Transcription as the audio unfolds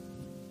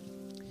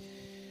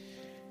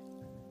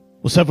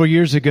Well, several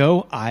years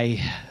ago,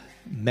 I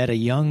met a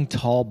young,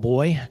 tall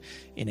boy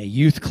in a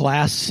youth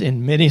class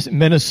in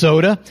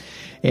Minnesota.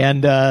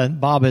 And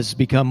Bob has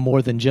become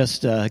more than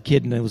just a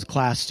kid in his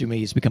class to me.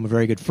 He's become a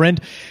very good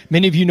friend.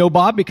 Many of you know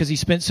Bob because he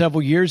spent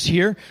several years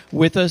here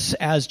with us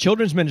as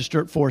children's minister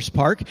at Forest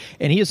Park.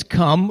 And he has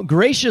come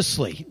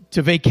graciously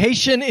to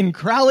vacation in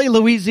Crowley,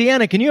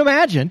 Louisiana. Can you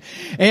imagine?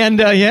 And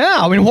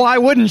why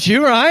wouldn't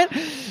you, right?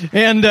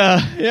 And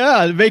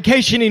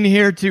vacationing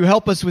here to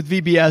help us with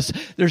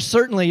VBS. There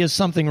certainly is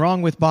something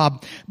wrong with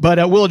Bob,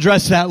 but we'll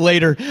address that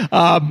later.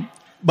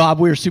 Bob,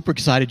 we're super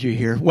excited you're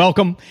here.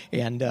 Welcome,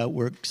 and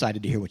we're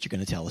excited to hear what you're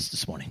going to tell us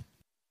this morning.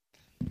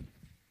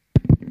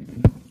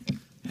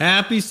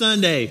 Happy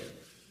Sunday.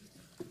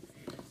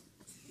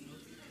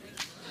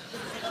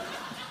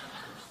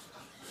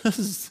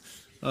 That's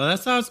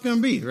how it's going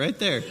to be, right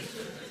there.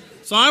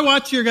 So I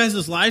watch your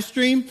guys' live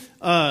stream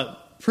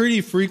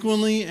pretty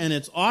frequently, and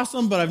it's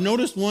awesome, but I've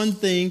noticed one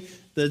thing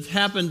that's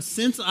happened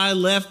since I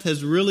left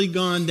has really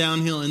gone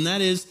downhill, and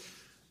that is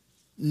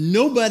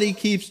nobody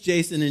keeps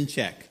Jason in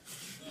check.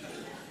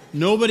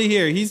 Nobody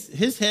here.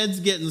 His head's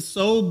getting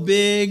so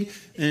big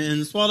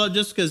and swallowed up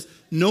just because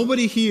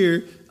nobody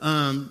here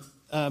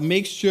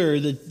makes sure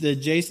that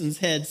Jason's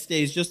head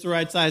stays just the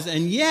right size.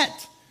 And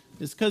yet,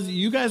 it's because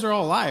you guys are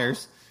all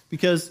liars.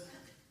 Because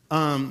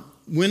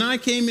when I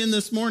came in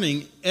this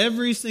morning,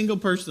 every single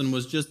person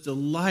was just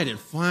delighted.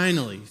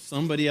 Finally,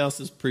 somebody else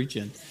is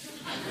preaching.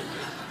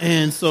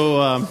 And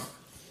so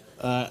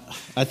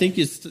I think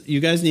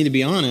you guys need to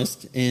be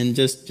honest and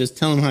just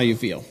tell them how you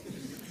feel.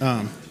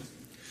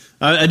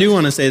 I do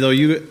want to say, though,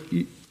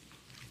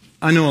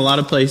 I know a lot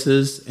of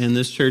places in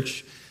this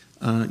church,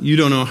 you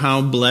don't know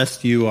how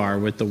blessed you are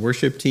with the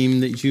worship team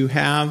that you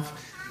have,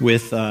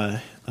 with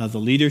the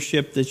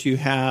leadership that you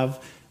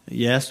have,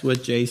 yes,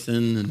 with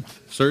Jason, and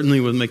certainly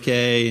with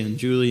McKay and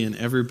Julie and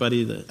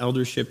everybody, the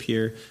eldership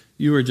here.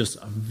 You are just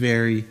a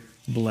very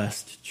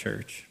blessed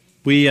church.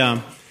 Go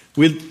ahead.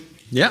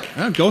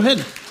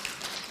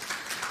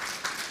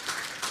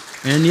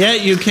 And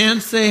yet you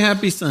can't say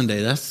Happy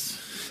Sunday.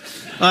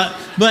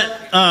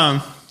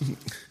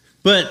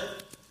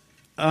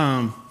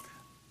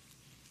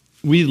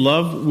 We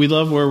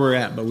love where we're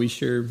at, but we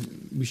sure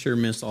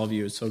miss all of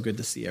you. It's so good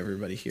to see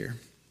everybody here.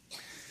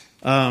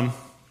 I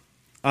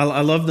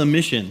love the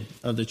mission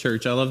of the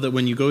church. I love that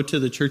when you go to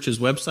the church's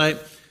website,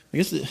 I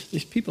guess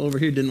these people over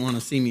here didn't want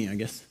to see me, I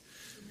guess.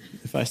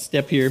 If I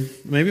step here,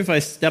 maybe if I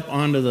step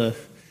onto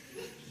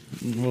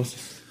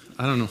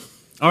I don't know.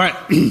 All right.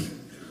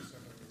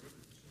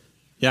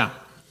 Yeah.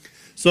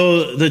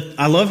 So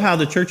I love how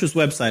the church's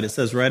website, it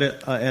says right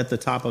at the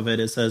top of it,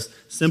 it says,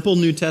 Simple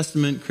New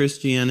Testament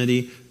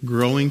Christianity,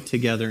 growing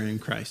together in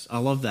Christ. I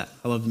love that.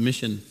 I love the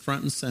mission,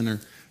 front and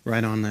center,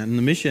 right on that. And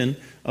the mission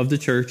of the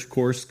church, of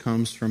course,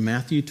 comes from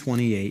Matthew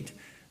 28,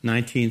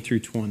 19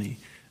 through 20,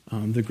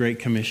 the Great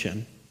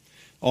Commission.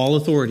 All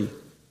authority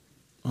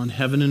on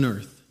heaven and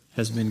earth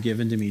has been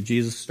given to me.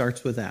 Jesus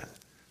starts with that.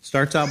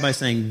 Starts out by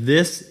saying,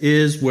 this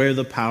is where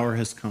the power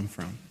has come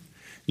from.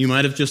 You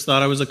might have just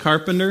thought I was a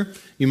carpenter.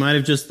 You might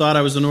have just thought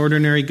I was an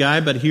ordinary guy,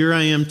 but here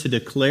I am to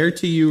declare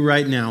to you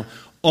right now,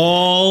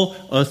 all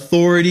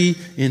authority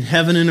in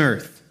heaven and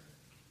earth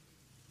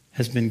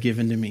has been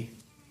given to me.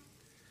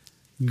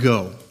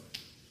 Go,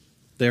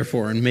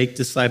 therefore, and make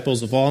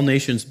disciples of all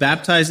nations,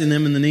 baptizing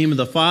them in the name of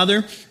the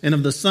Father and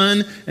of the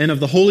Son and of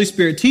the Holy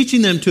Spirit,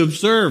 teaching them to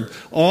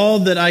observe all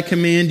that I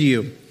command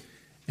you.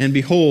 And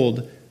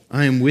behold,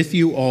 I am with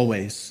you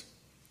always,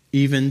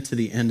 even to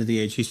the end of the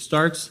age. He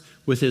starts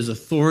with his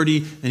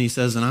authority, and he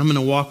says, and I'm going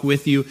to walk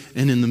with you.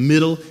 And in the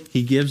middle,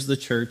 he gives the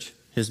church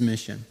his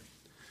mission.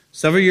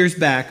 Several years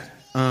back,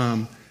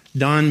 Don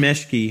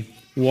Meschke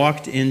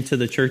walked into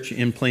the church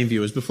in Plainview. It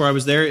was before I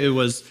was there. It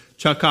was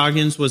Chuck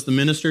Coggins was the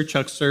minister.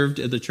 Chuck served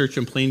at the church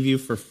in Plainview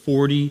for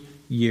 40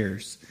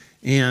 years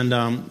and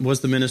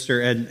was the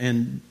minister.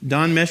 And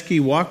Don Meschke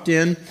walked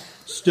in,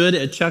 stood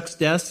at Chuck's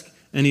desk,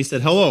 and he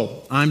said,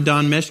 hello, I'm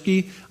Don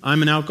Meschke.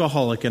 I'm an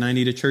alcoholic, and I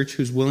need a church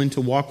who's willing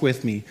to walk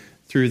with me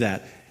through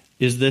that.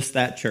 Is this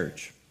that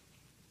church?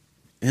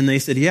 And they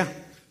said, yeah,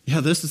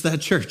 this is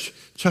that church.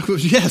 Chuck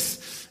was,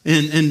 yes.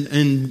 And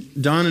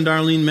Don and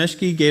Darlene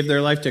Meschke gave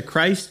their life to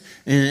Christ.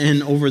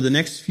 And over the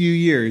next few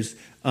years,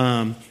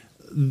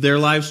 their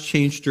lives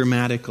changed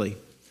dramatically.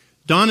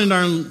 Don and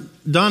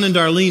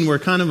Darlene were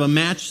kind of a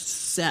matched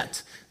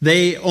set.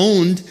 They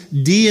owned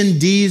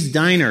D&D's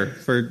Diner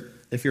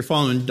if you're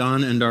following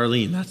Don and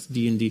Darlene, that's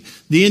D&D.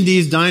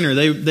 D&D's Diner.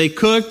 They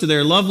cooked.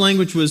 Their love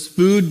language was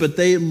food, but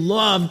they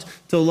loved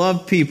to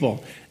love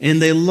people.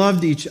 And they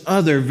loved each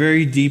other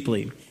very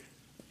deeply.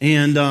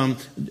 And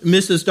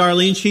Mrs.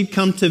 Darlene, she'd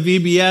come to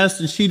VBS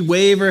and she'd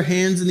wave her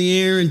hands in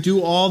the air and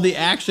do all the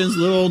actions.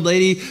 Little old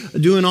lady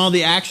doing all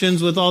the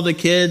actions with all the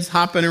kids,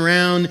 hopping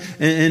around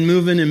and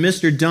moving. And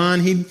Mr. Don,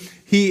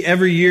 he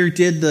every year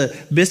did the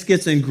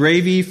biscuits and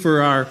gravy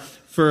for our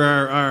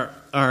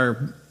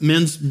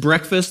men's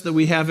breakfast that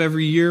we have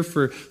every year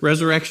for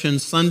Resurrection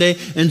Sunday.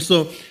 And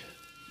so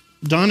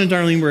Don and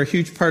Darlene were a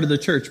huge part of the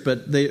church,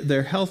 but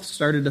their health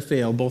started to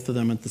fail, both of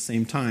them at the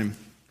same time.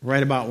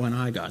 right about when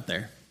I got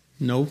there.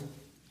 No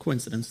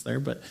coincidence there,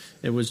 but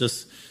it was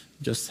just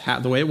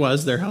the way it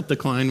was. Their health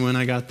declined when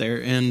I got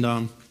there.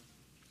 And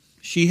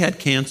she had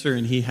cancer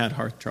and he had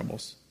heart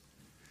troubles.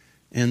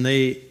 And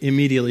they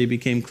immediately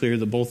became clear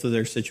that both of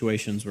their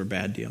situations were a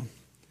bad deal.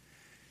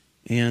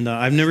 And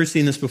I've never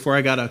seen this before.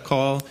 I got a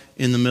call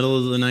in the middle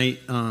of the night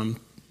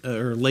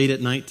or late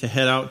at night to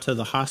head out to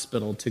the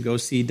hospital to go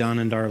see Don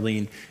and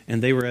Darlene.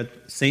 And they were at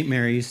St.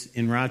 Mary's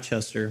in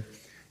Rochester,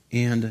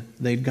 and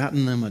they'd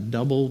gotten them a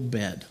double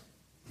bed.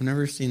 I've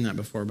never seen that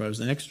before, but it was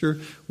an extra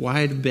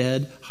wide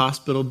bed,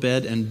 hospital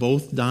bed, and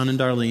both Don and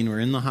Darlene were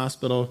in the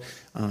hospital,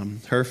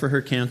 her for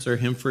her cancer,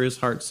 him for his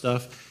heart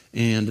stuff.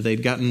 And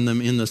they'd gotten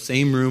them in the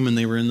same room, and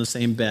they were in the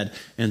same bed.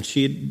 And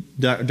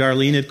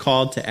Darlene had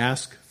called to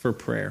ask for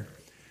prayer.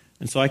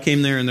 And so I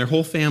came there, and their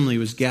whole family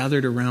was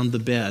gathered around the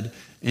bed.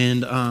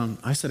 And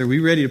I said, "Are we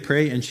ready to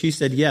pray?" And she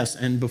said, "Yes."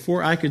 And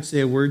before I could say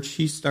a word,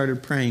 she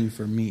started praying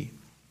for me.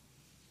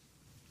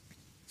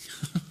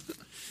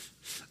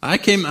 I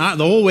came out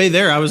the whole way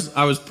there. I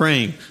was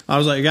praying. I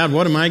was like, "God,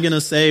 what am I going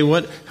to say?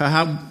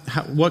 How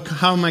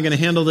am I going to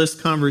handle this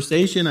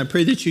conversation? I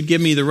pray that you'd give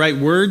me the right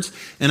words."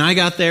 And I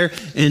got there,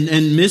 and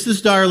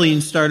Mrs.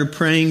 Darlene started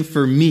praying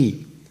for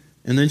me.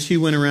 And then she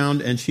went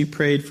around and she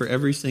prayed for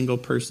every single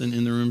person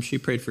in the room. She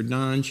prayed for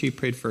Don. She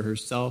prayed for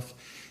herself.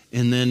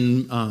 And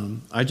then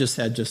I just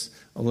had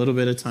a little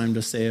bit of time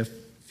to say a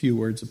few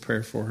words of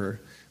prayer for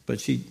her.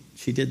 But she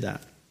did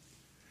that.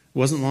 It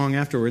wasn't long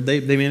afterward. They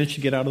managed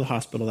to get out of the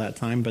hospital that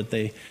time, but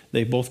they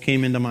both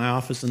came into my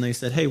office and they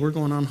said, "Hey, we're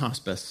going on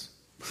hospice."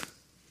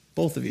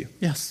 Both of you.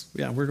 "Yes,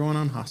 yeah, we're going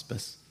on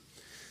hospice."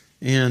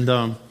 And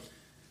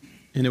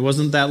it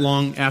wasn't that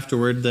long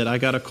afterward that I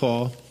got a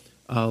call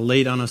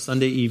late on a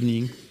Sunday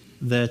evening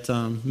that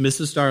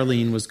Mrs.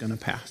 Darlene was going to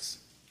pass.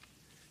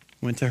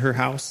 Went to her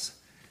house,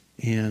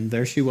 and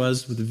there she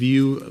was with a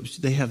view.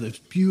 They have this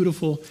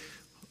beautiful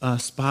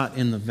spot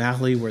in the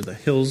valley where the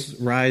hills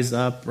rise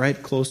up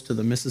right close to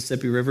the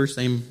Mississippi River,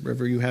 same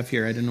river you have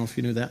here. I didn't know if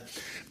you knew that.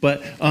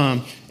 But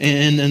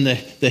and then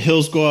the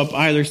hills go up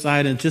either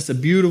side, and just a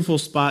beautiful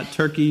spot.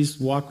 Turkeys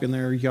walk in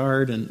their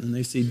yard, and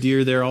they see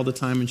deer there all the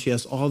time, and she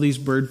has all these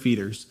bird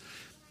feeders.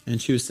 And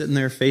she was sitting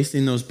there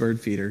facing those bird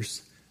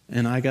feeders,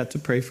 and I got to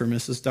pray for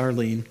Mrs.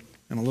 Darlene.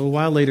 And a little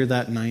while later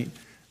that night,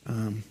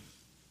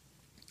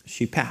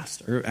 she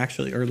passed, or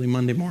actually early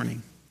Monday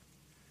morning.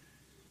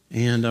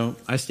 And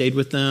I stayed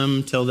with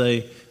them till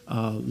they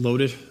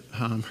loaded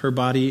her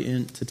body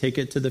in to take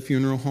it to the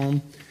funeral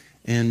home.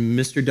 And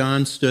Mr.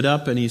 Don stood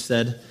up and he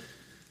said,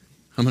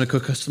 "I'm going to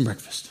cook us some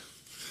breakfast."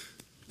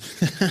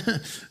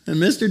 And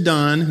Mr.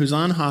 Don, who's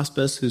on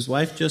hospice, whose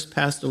wife just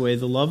passed away,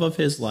 the love of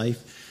his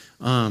life,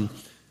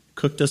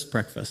 cooked us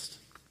breakfast.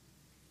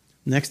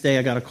 Next day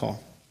I got a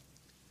call.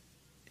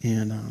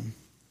 And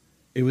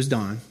it was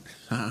Don.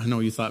 I know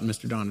you thought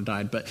Mr. Don had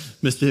died, but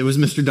it was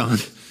Mr. Don.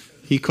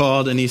 He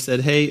called and he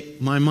said, "Hey,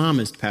 my mom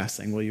is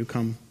passing. Will you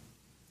come?"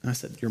 And I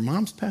said, "Your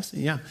mom's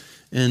passing?" "Yeah."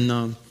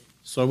 And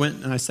so I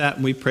went and I sat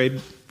and we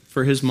prayed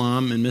for his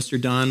mom. And Mr.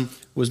 Don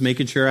was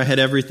making sure I had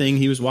everything.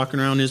 He was walking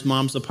around his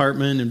mom's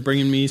apartment and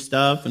bringing me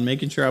stuff and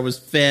making sure I was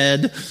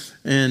fed.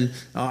 And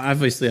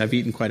obviously I've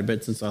eaten quite a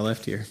bit since I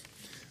left here.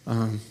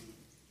 And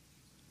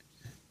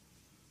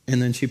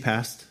then she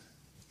passed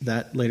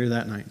later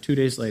that night. 2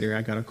 days later,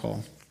 I got a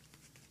call.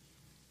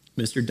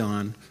 Mr.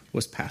 Don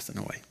was passing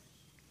away.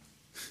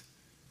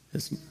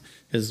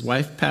 His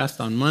wife passed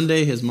on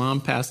Monday, his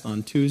mom passed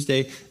on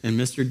Tuesday, and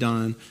Mr.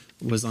 Don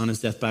was on his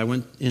deathbed. I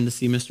went in to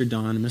see Mr.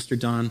 Don, and Mr.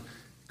 Don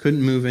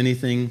couldn't move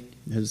anything.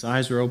 His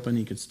eyes were open.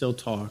 He could still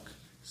talk.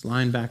 He's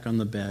lying back on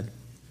the bed.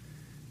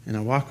 And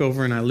I walk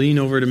over and I lean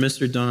over to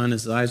Mr. Don.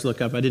 His eyes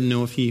look up. I didn't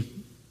know if he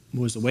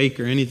was awake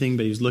or anything,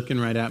 but he was looking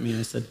right at me. And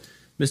I said,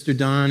 "Mr.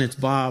 Don, it's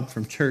Bob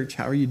from church.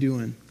 How are you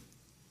doing?" And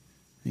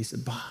he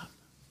said, "Bob,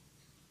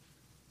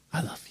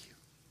 I love you."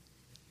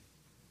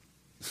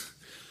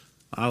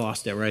 I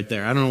lost it right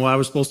there. I don't know what I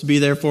was supposed to be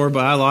there for,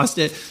 but I lost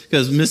it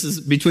because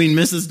between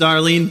Mrs.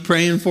 Darlene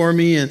praying for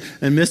me and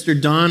Mr.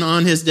 Don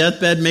on his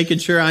deathbed making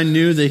sure I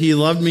knew that he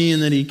loved me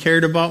and that he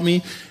cared about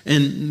me,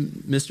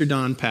 and Mr.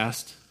 Don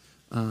passed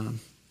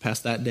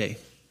that day.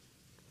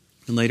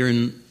 And later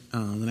in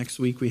the next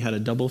week, we had a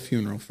double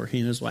funeral for he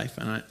and his wife,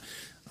 and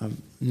I've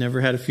never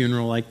had a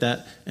funeral like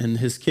that. And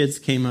his kids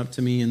came up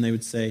to me and they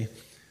would say,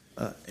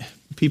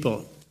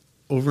 people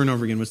over and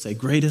over again would say,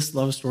 "Greatest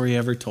love story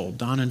ever told.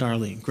 Don and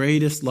Darlene,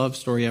 greatest love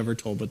story ever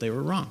told," but they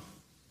were wrong.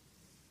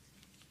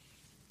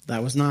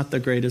 That was not the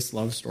greatest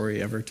love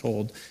story ever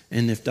told.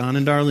 And if Don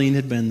and Darlene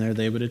had been there,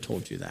 they would have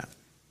told you that.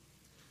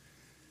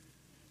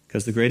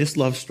 Because the greatest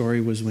love story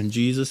was when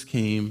Jesus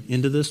came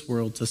into this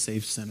world to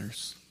save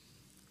sinners.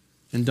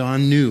 And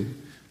Don knew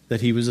that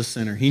he was a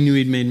sinner. He knew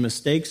he'd made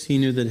mistakes. He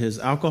knew that his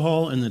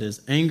alcohol and that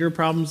his anger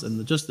problems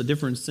and just the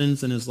different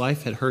sins in his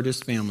life had hurt his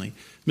family.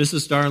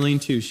 Mrs.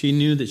 Darlene, too, she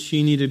knew that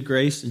she needed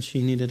grace and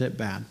she needed it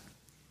bad.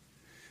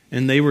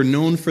 And they were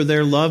known for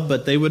their love,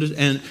 but they would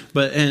and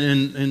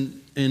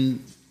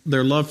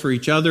their love for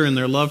each other and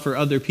their love for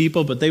other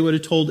people, but they would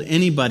have told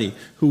anybody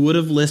who would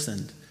have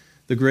listened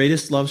The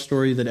greatest love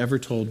story that ever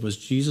told was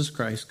Jesus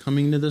Christ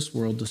coming to this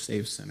world to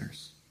save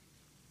sinners.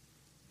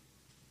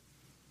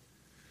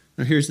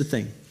 Now here's the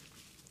thing.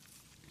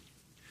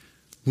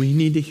 We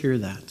need to hear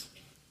that.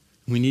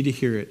 We need to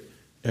hear it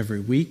every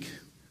week.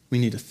 We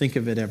need to think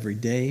of it every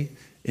day.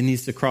 It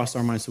needs to cross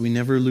our minds so we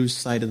never lose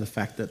sight of the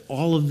fact that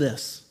all of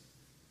this,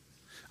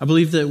 I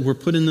believe that we're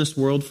put in this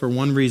world for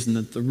one reason,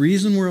 that the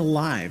reason we're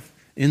alive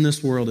in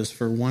this world is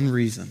for one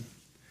reason,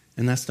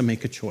 and that's to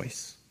make a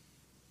choice.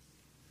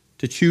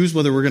 To choose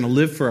whether we're going to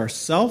live for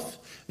ourselves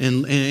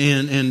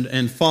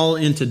and fall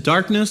into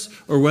darkness,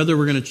 or whether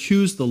we're going to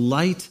choose the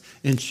light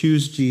and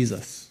choose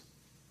Jesus.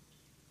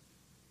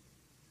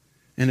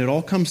 And it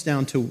all comes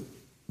down to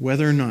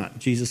whether or not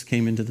Jesus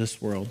came into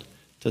this world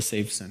to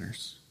save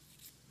sinners.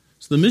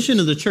 So the mission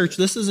of the church,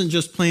 this isn't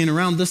just playing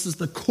around. This is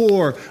the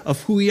core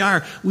of who we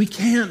are. We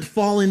can't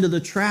fall into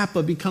the trap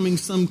of becoming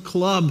some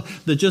club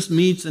that just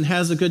meets and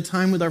has a good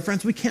time with our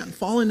friends. We can't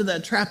fall into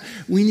that trap.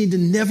 We need to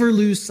never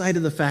lose sight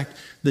of the fact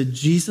that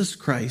Jesus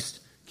Christ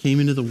came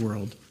into the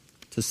world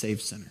to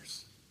save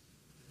sinners.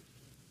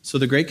 So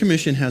the Great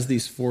Commission has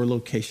these 4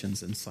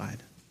 locations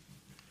inside.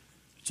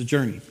 It's a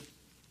journey.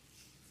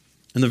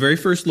 And the very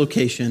first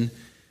location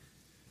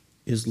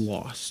is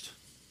lost.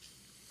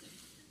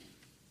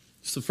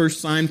 It's the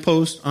first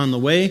signpost on the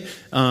way.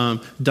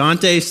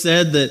 Dante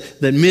said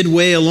that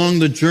midway along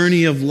the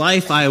journey of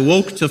life, I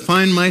awoke to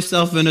find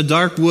myself in a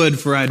dark wood,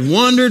 for I'd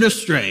wandered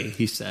astray,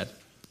 he said.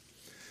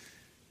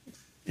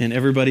 And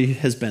everybody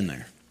has been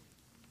there.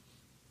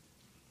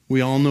 We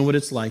all know what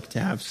it's like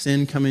to have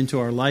sin come into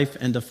our life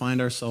and to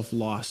find ourselves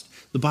lost.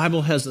 The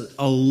Bible has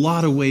a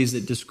lot of ways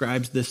it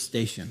describes this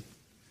station.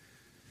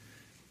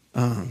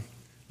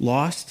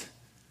 Lost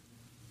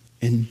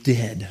and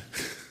dead.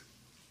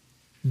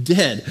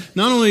 Dead.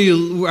 Not only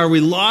are we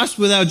lost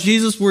without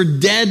Jesus, we're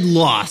dead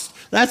lost.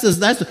 That's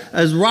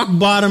as rock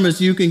bottom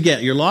as you can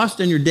get. You're lost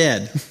and you're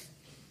dead.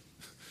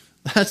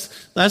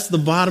 That's the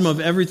bottom of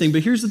everything.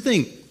 But here's the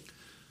thing.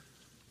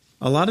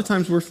 A lot of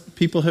times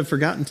people have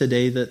forgotten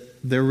today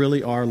that there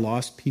really are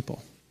lost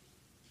people.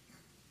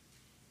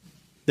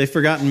 They've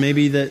forgotten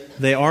maybe that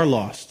they are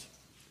lost.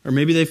 Or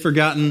maybe they've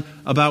forgotten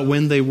about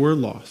when they were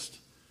lost.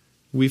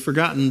 We've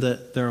forgotten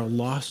that there are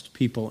lost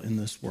people in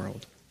this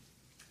world.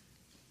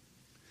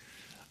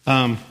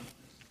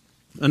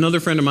 Another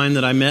friend of mine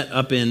that I met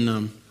up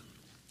in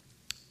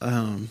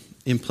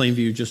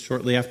Plainview just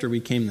shortly after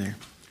we came there.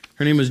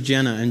 Her name was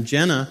Jenna, and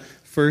Jenna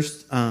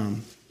first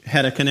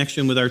had a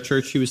connection with our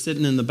church. She was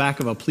sitting in the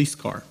back of a police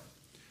car.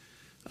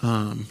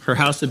 Her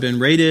house had been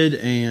raided,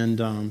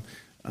 and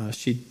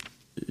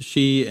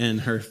she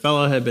and her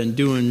fellow had been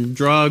doing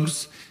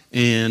drugs,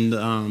 and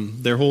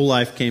their whole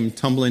life came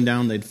tumbling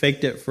down. They'd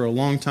faked it for a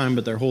long time,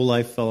 but their whole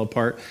life fell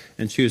apart.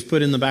 And she was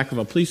put in the back of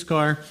a police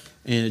car,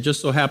 and it just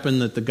so happened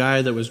that the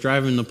guy that was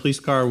driving the police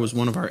car was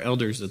one of our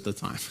elders at the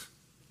time.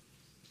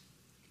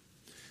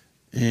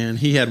 And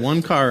he had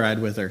one car ride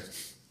with her.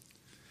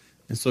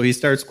 And so he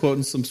starts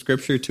quoting some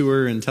scripture to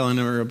her and telling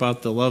her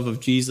about the love of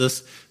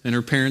Jesus. And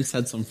her parents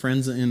had some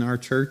friends in our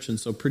church, and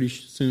so pretty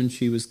soon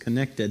she was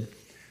connected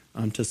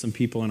to some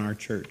people in our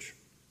church.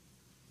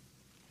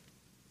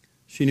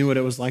 She knew what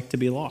it was like to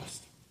be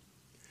lost.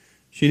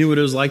 She knew what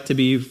it was like to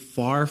be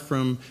far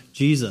from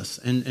Jesus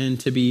and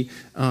to be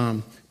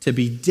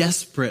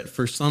desperate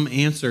for some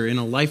answer in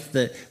a life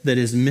that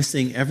is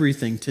missing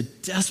everything, to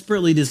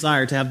desperately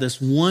desire to have this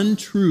one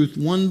truth,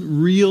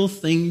 one real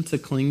thing to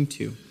cling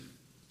to.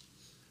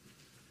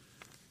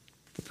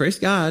 But praise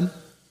God,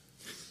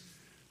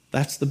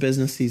 that's the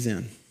business he's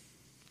in.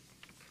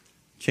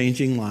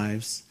 Changing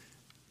lives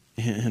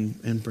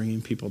and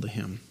bringing people to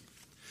him.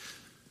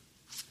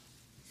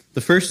 The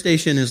first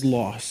station is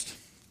lost,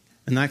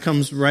 and that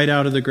comes right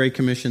out of the Great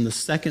Commission. The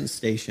second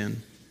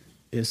station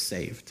is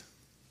saved.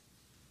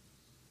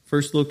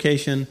 First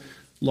location,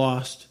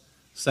 lost.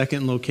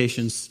 Second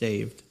location,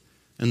 saved.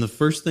 And the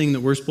first thing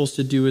that we're supposed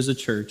to do as a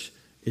church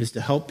is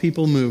to help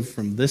people move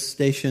from this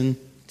station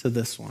to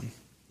this one.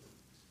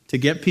 To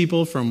get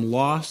people from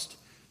lost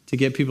to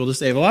get people to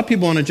saved. A lot of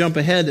people want to jump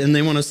ahead and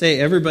they want to say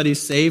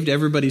everybody's saved,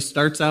 everybody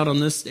starts out on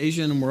this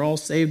station and we're all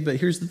saved. But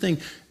here's the thing,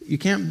 you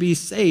can't be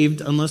saved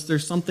unless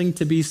there's something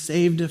to be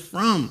saved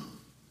from.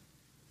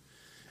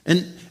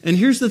 And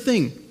here's the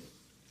thing,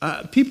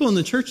 people in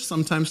the church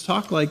sometimes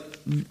talk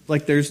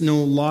like there's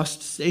no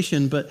lost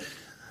station, but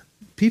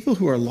people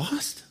who are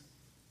lost,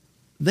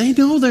 they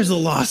know there's a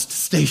lost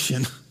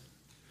station.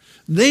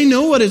 They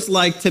know what it's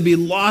like to be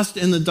lost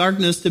in the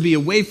darkness, to be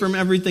away from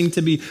everything,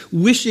 to be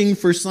wishing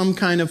for some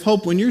kind of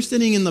hope. When you're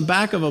sitting in the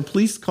back of a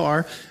police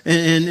car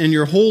and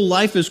your whole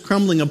life is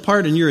crumbling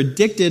apart and you're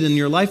addicted and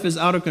your life is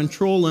out of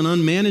control and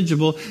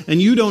unmanageable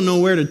and you don't know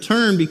where to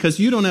turn because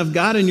you don't have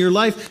God in your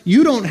life,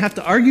 you don't have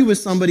to argue with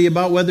somebody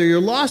about whether you're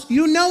lost.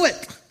 You know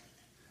it.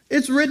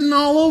 It's written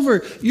all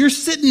over. You're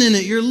sitting in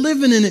it. You're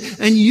living in it.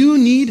 And you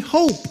need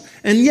hope.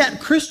 And yet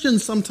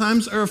Christians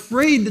sometimes are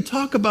afraid to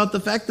talk about the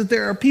fact that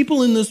there are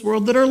people in this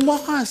world that are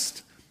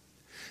lost.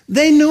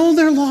 They know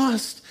they're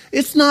lost.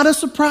 It's not a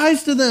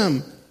surprise to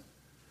them.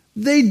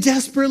 They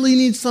desperately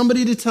need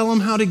somebody to tell them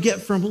how to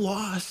get from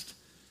lost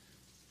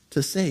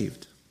to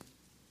saved.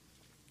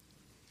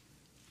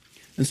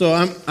 And so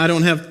I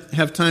don't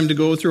have time to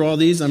go through all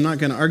these. I'm not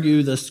going to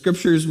argue the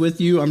scriptures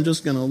with you. I'm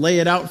just going to lay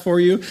it out for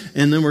you,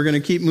 and then we're going to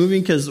keep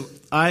moving because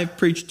I've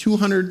preached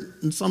 200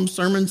 and some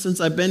sermons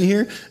since I've been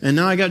here, and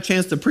now I got a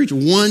chance to preach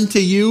one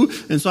to you,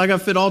 and so I got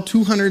to fit all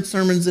 200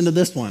 sermons into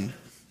this one.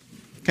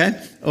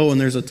 Okay? Oh, and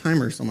there's a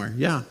timer somewhere.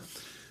 Yeah.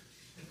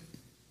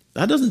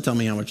 That doesn't tell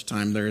me how much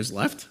time there is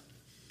left.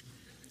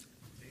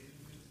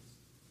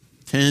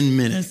 10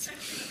 minutes.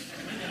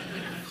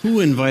 Who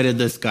invited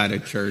this guy to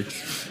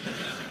church?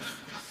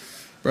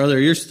 Brother,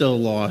 you're still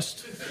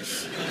lost.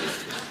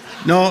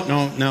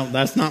 No,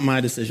 that's not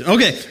my decision.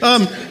 Okay.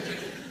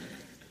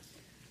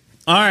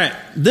 All right.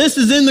 This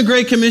is in the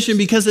Great Commission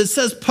because it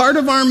says part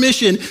of our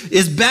mission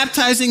is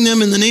baptizing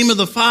them in the name of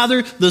the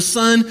Father, the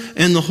Son,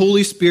 and the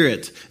Holy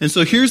Spirit. And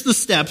so here's the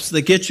steps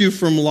that get you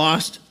from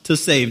lost to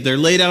saved. They're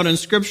laid out in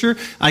Scripture.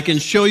 I can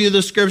show you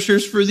the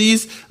Scriptures for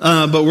these,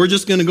 but we're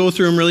just going to go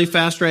through them really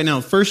fast right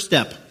now. First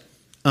step,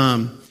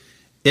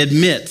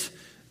 admit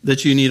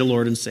that you need a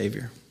Lord and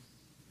Savior.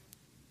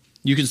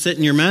 You can sit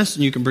in your mess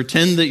and you can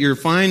pretend that you're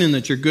fine and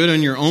that you're good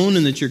on your own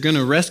and that you're going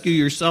to rescue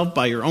yourself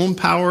by your own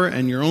power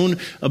and your own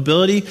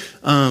ability,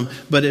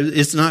 but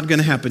it's not going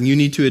to happen. You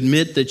need to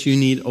admit that you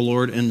need a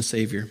Lord and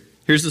Savior.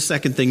 Here's the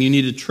second thing. You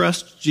need to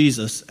trust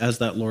Jesus as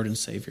that Lord and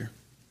Savior.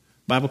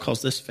 The Bible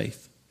calls this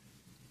faith.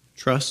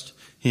 Trust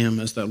Him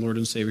as that Lord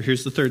and Savior.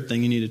 Here's the third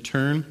thing. You need to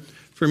turn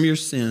from your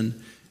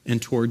sin and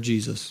toward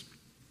Jesus.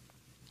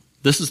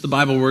 This is the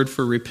Bible word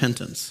for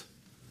repentance.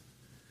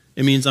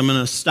 It means I'm going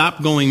to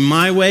stop going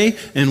my way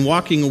and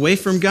walking away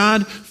from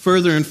God,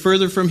 further and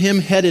further from Him,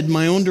 headed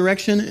my own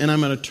direction, and I'm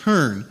going to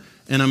turn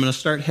and I'm going to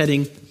start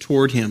heading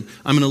toward Him.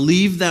 I'm going to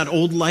leave that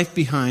old life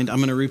behind. I'm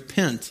going to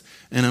repent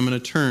and I'm going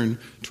to turn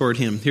toward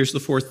Him. Here's the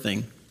fourth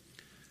thing.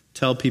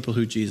 Tell people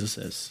who Jesus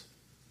is.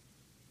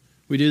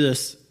 We do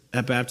this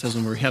at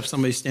baptism where we have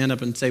somebody stand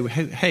up and say,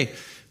 hey,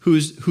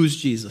 who's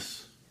Jesus?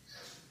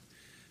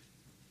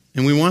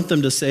 And we want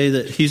them to say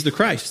that He's the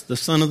Christ, the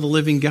Son of the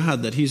living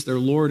God, that He's their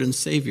Lord and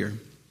Savior.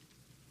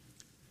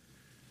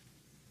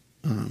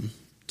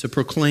 To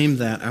proclaim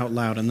that out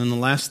loud. And then the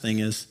last thing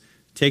is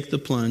take the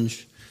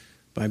plunge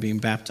by being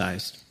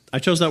baptized. I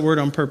chose that word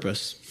on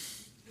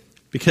purpose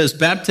because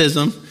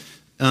baptism,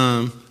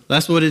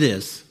 that's what it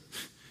is.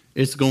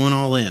 It's going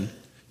all in.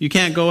 You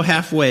can't go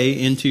halfway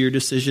into your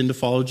decision to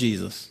follow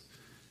Jesus.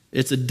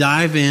 It's a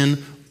dive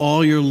in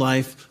all your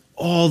life,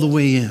 all the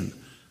way in.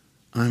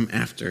 I'm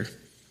after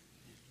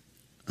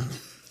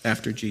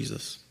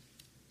Jesus.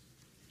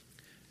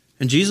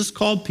 And Jesus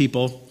called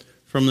people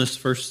from this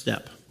first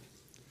step.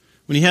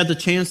 When He had the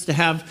chance to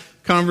have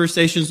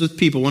conversations with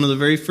people, one of the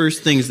very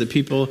first things that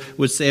people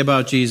would say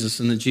about Jesus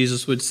and that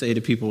Jesus would say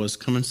to people was,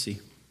 come and see.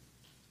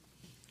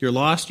 You're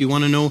lost, you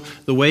want to know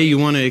the way, you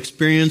want to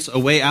experience a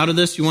way out of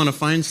this, you want to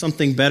find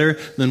something better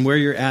than where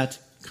you're at,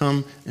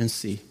 come and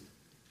see.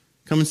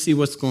 Come and see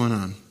what's going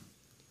on.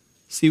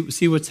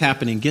 See what's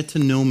happening. Get to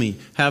know me.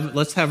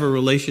 Let's have a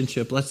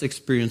relationship. Let's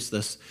experience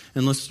this.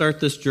 And let's start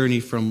this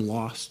journey from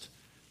lost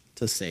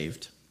to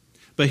saved.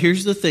 But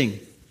here's the thing.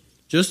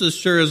 Just as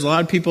sure as a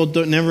lot of people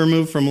never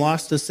move from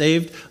lost to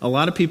saved, a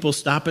lot of people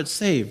stop at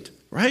saved,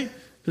 right?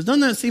 Because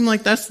doesn't that seem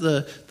like that's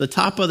the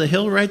top of the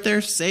hill right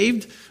there?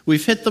 Saved?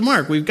 We've hit the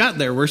mark. We've got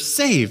there. We're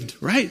saved,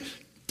 right?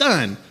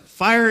 Done.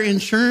 Fire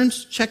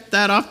insurance, check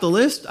that off the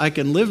list. I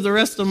can live the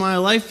rest of my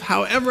life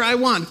however I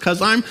want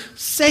because I'm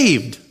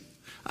saved.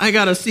 I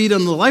got a seat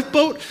on the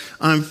lifeboat.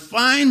 I'm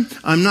fine.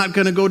 I'm not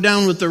going to go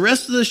down with the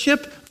rest of the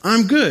ship.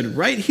 I'm good.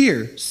 Right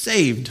here.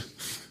 Saved.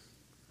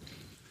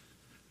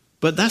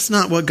 But that's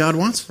not what God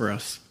wants for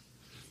us.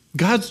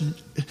 God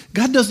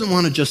doesn't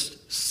want to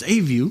just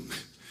save you.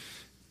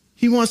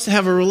 He wants to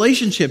have a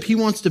relationship. He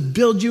wants to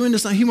build you into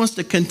something. He wants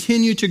to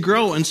continue to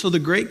grow. And so the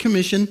Great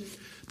Commission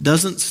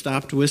doesn't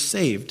stop with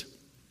saved.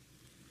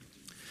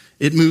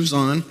 It moves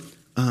on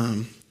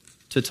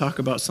to talk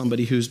about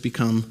somebody who's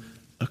become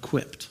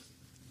equipped.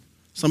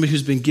 Somebody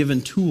who's been given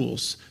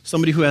tools.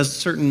 Somebody who has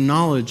certain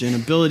knowledge and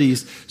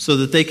abilities so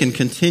that they can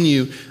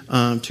continue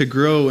to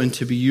grow and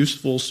to be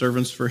useful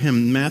servants for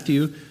Him.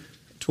 Matthew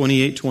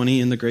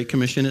 28:20 in the Great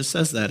Commission, it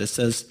says that. It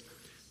says,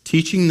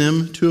 teaching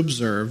them to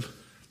observe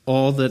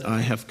all that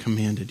I have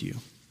commanded you.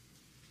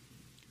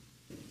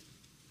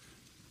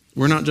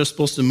 We're not just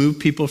supposed to move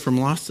people from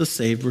lost to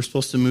saved. We're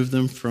supposed to move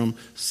them from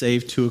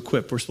saved to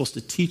equipped. We're supposed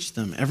to teach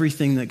them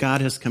everything that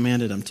God has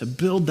commanded them, to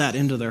build that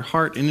into their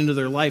heart and into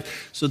their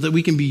life so that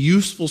we can be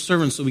useful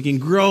servants, so we can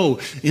grow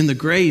in the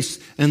grace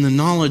and the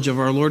knowledge of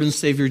our Lord and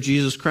Savior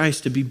Jesus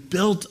Christ, to be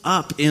built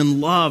up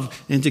in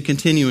love and to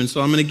continue. And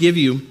so I'm going to give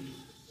you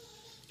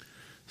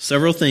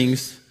several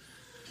things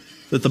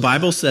that the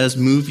Bible says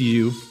move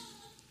you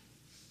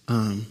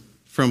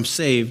from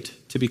saved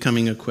to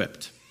becoming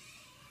equipped.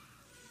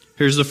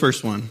 Here's the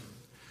first one.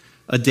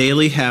 A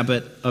daily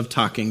habit of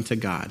talking to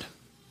God.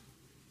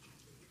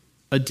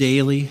 A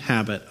daily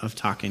habit of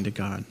talking to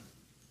God.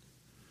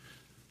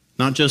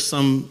 Not just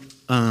some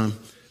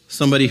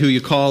somebody who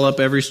you call up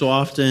every so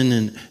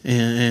often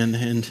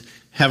and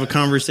have a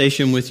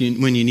conversation with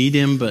you when you need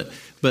him, but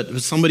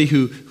somebody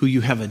who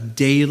you have a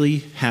daily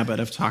habit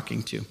of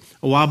talking to.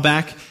 A while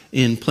back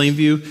in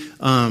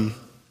Plainview,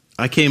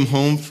 I came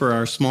home for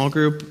our small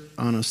group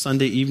on a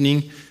Sunday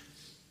evening,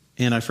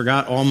 and I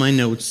forgot all my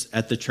notes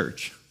at the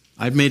church.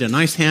 I'd made a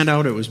nice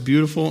handout. It was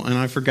beautiful, and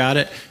I forgot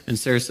it. And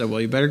Sarah said,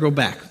 well, you better go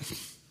back.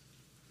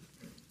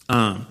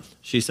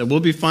 She said, we'll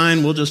be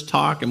fine. We'll just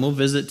talk, and we'll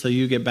visit till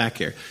you get back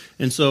here.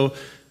 And so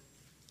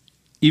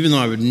even though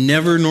I would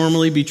never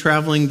normally be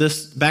traveling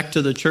back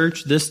to the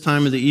church this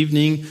time of the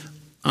evening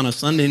on a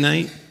Sunday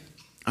night,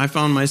 I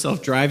found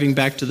myself driving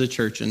back to the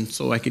church. And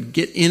so I could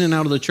get in and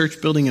out of the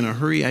church building in a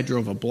hurry, I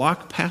drove a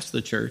block past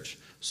the church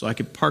so I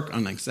could park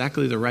on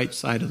exactly the right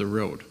side of the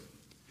road.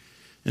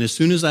 And as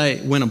soon as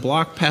I went a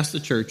block past the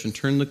church and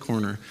turned the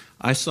corner,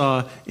 I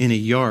saw in a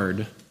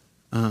yard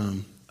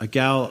a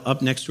gal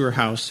up next to her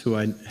house who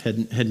I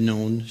had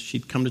known.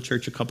 She'd come to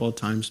church a couple of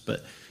times,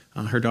 but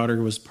her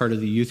daughter was part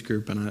of the youth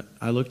group. And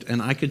I looked,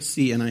 and I could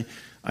see, and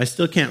I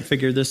still can't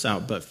figure this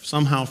out, but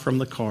somehow from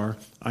the car,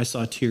 I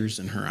saw tears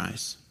in her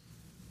eyes.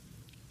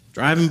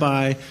 Driving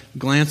by,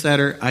 glance at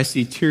her, I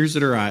see tears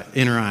in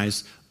her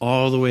eyes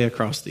all the way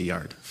across the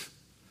yard.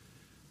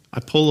 I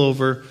pull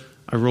over,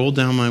 I roll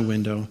down my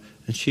window,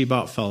 and she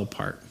about fell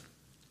apart.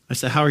 I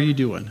said, how are you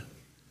doing?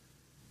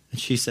 And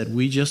she said,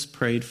 we just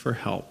prayed for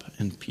help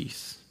and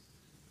peace,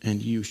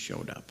 and you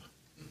showed up.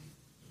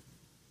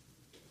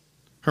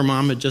 Her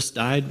mom had just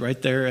died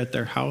right there at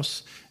their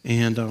house,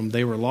 and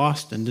they were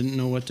lost and didn't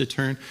know what to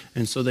turn,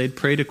 and so they'd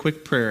prayed a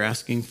quick prayer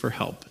asking for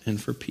help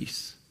and for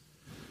peace.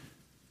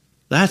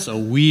 That's a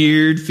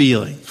weird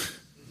feeling.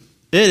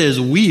 It is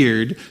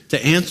weird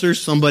to answer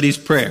somebody's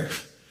prayer.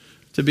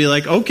 To be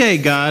like, okay,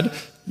 God,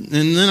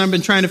 and then I've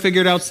been trying to figure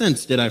it out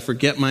since. Did I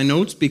forget my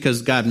notes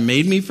because God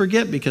made me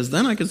forget? Because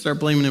then I can start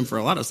blaming him for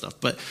a lot of stuff.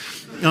 But,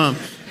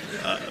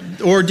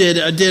 or did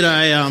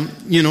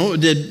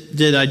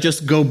I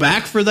just go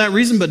back for that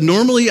reason? But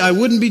normally I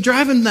wouldn't be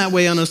driving that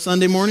way on a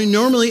Sunday morning.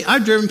 Normally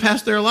I've driven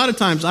past there a lot of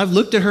times. I've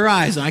looked at her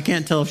eyes and I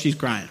can't tell if she's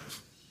crying.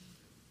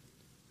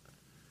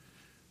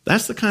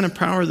 That's the kind of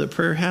power that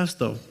prayer has,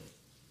 though.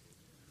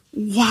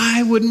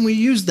 Why wouldn't we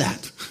use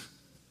that?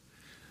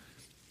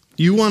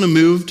 You want to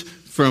move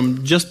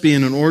from just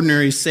being an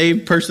ordinary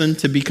saved person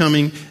to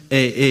becoming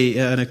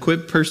an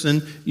equipped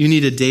person, you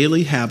need a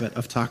daily habit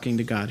of talking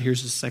to God.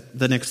 Here's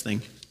the next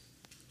thing.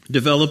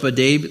 Develop a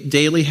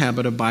daily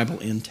habit of Bible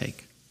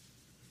intake.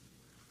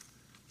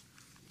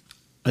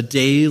 A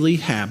daily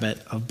habit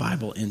of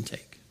Bible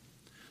intake.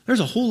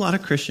 There's a whole lot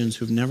of Christians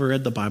who've never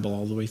read the Bible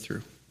all the way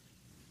through.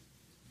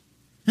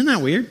 Isn't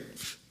that weird?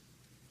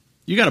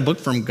 You got a book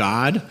from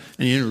God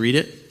and you didn't read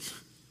it?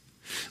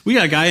 We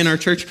got a guy in our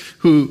church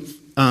who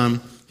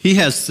he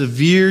has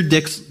severe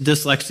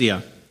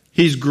dyslexia.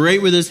 He's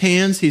great with his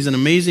hands. He's an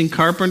amazing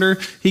carpenter.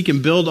 He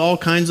can build all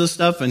kinds of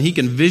stuff, and he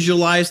can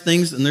visualize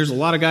things. And there's a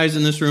lot of guys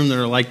in this room that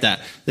are like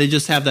that. They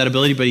just have that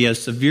ability, but he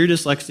has severe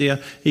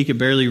dyslexia. He can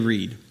barely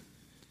read.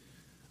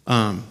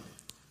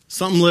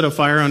 Something lit a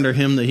fire under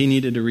him that he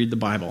needed to read the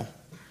Bible.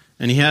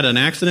 And he had an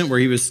accident where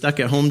he was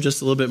stuck at home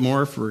just a little bit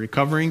more for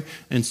recovering.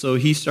 And so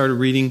he started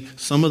reading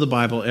some of the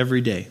Bible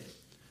every day.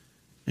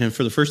 And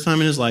for the first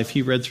time in his life,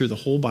 he read through the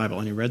whole Bible,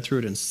 and he read through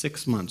it in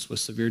 6 months with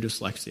severe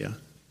dyslexia.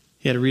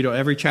 He had to read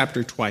every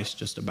chapter twice,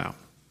 just about.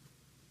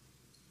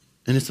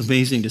 And it's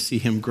amazing to see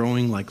him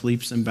growing like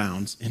leaps and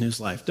bounds in his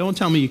life. Don't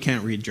tell me you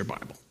can't read your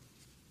Bible.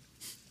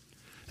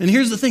 And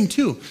here's the thing,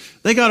 too.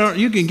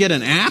 You can get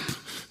an app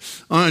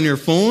on your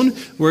phone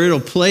where it'll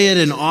play it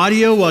in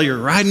audio while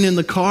you're riding in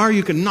the car.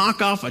 You can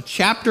knock off a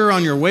chapter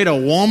on your way to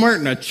Walmart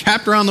and a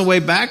chapter on the way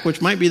back,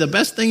 which might be the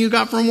best thing you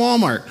got from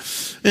Walmart.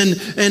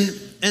 And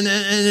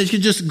it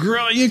could just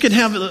grow. You can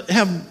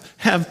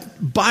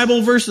have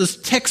Bible verses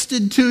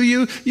texted to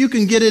you. You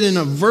can get it in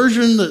a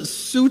version that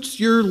suits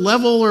your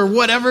level or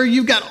whatever.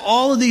 You've got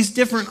all of these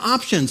different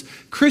options.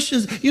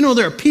 Christians,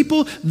 there are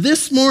people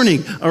this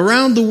morning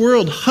around the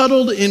world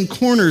huddled in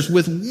corners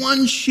with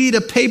one sheet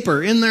of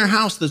paper in their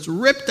house that's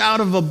ripped out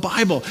of a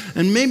Bible.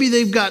 And maybe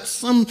they've got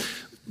some,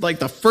 like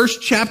the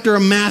first chapter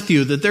of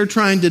Matthew that they're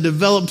trying to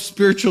develop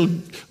spiritual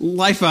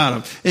life out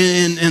of.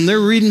 And they're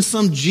reading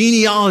some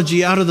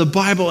genealogy out of the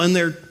Bible, and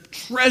their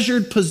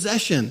treasured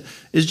possession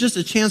is just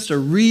a chance to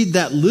read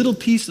that little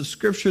piece of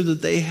scripture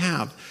that they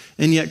have.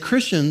 And yet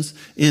Christians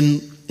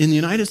in the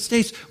United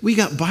States, we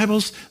got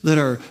Bibles that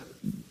are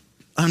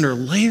under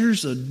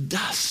layers of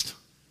dust.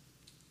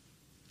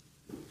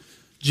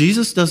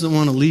 Jesus doesn't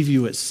want to leave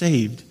you at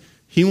saved.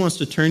 He wants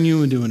to turn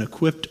you into an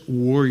equipped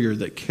warrior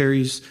that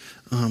carries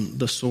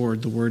the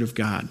sword, the word of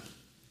God.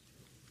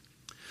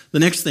 The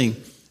next thing,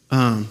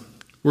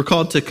 we're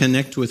called to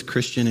connect with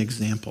Christian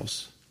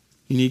examples.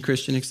 You need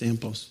Christian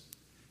examples.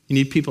 You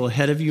need people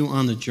ahead of you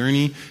on the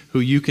journey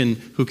who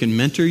can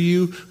mentor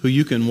you, who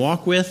you can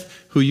walk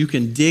with, who you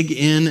can dig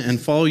in and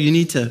follow. You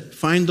need to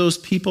find those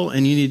people,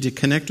 and you need to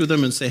connect with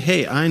them and say,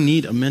 hey, I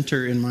need a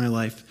mentor in my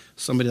life,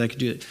 somebody that can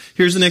do it.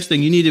 Here's the next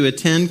thing. You need to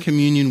attend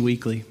communion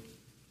weekly.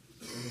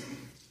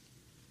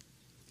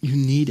 You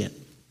need it.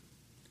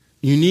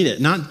 You need it.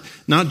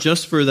 Not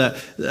just for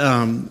that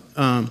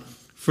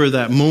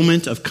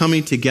moment of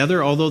coming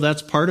together, although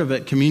that's part of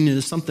it. Communion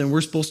is something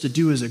we're supposed to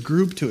do as a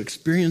group to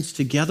experience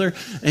together.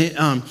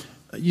 And,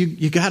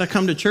 you got to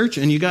come to church,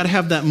 and you got to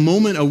have that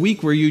moment a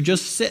week where you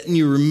just sit and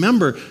you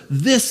remember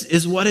this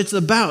is what it's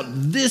about.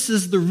 This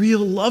is the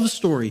real love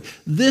story.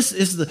 This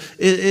is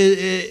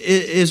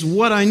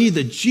what I need.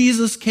 That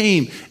Jesus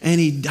came and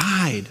he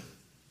died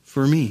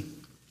for me.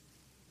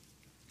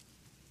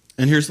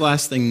 And here's the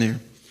last thing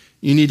there.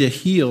 You need to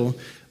heal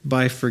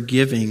by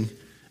forgiving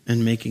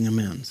and making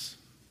amends.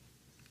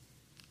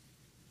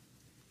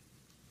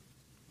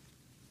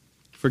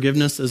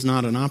 Forgiveness is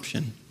not an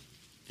option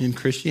in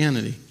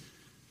Christianity.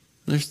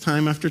 There's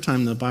time after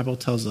time the Bible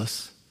tells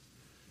us.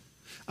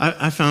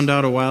 I found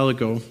out a while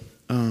ago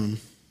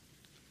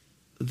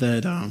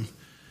that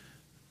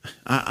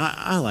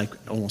I like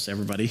almost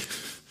everybody.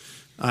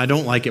 I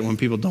don't like it when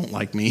people don't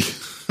like me.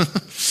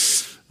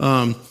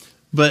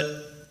 But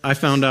I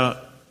found out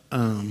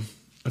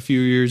a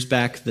few years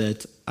back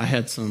that I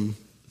had some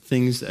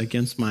things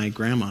against my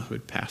grandma who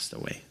had passed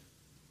away.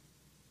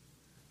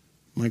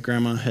 My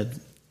grandma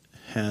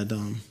had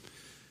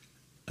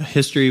a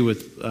history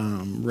with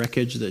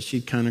wreckage that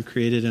she'd kind of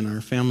created in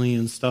our family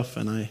and stuff,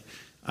 and I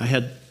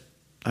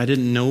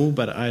didn't know,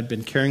 but I had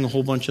been carrying a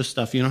whole bunch of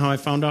stuff. You know how I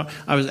found out?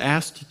 I was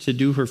asked to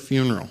do her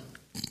funeral.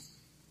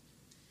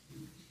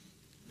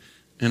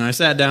 And I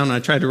sat down and I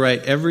tried to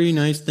write every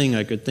nice thing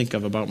I could think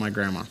of about my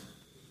grandma.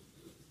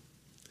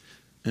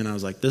 And I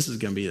was like, this is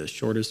going to be the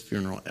shortest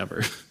funeral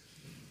ever.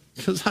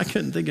 Because I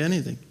couldn't think of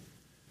anything.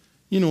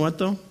 You know what,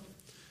 though?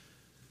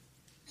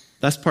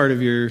 That's part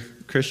of your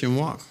Christian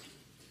walk.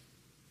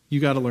 You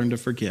got to learn to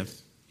forgive.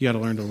 You got to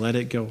learn to let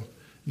it go.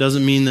 It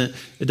doesn't mean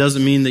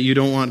that you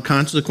don't want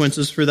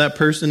consequences for that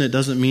person. It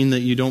doesn't mean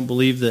that you don't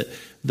believe that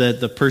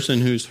the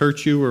person who's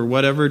hurt you or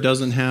whatever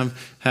doesn't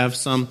have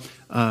some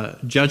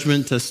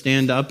judgment to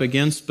stand up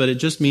against. But it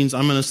just means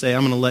I'm going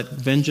to let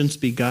vengeance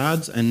be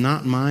God's and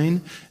not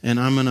mine, and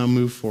I'm going to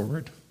move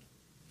forward.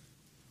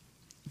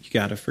 You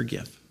got to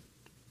forgive.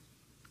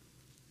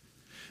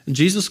 And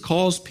Jesus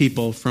calls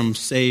people from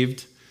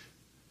saved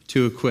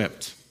to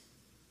equipped.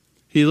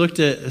 He looked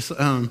at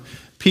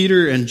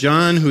Peter and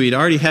John, who he'd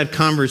already had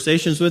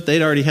conversations with.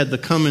 They'd already had the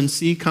come and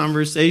see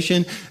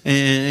conversation.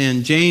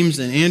 And James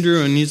and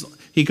Andrew, and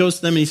he goes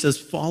to them and he says,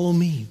 follow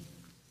me.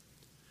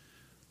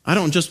 I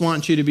don't just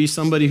want you to be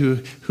somebody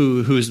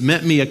who's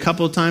met me a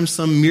couple of times,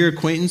 some mere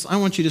acquaintance. I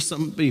want you to be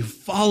somebody who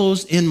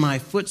follows in my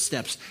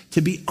footsteps,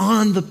 to be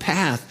on the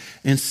path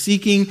and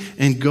seeking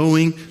and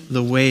going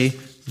the way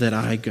that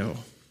I go.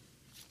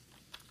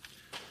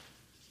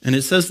 And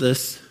it says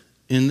this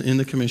in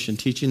the commission,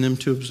 teaching them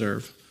to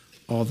observe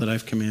all that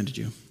I've commanded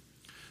you.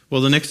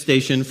 Well, the next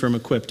station from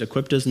equipped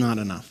is not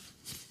enough.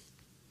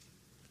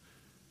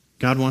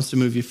 God wants to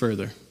move you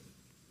further.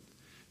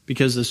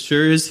 Because as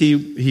sure as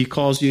he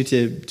calls you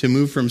to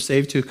move from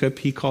saved to equipped,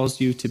 he calls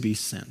you to be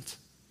sent.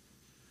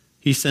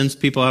 He sends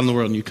people out in the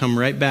world, and you come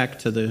right back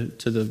to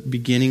the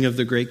beginning of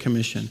the Great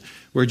Commission,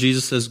 where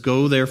Jesus says,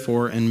 go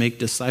therefore and make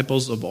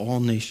disciples of all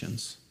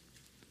nations.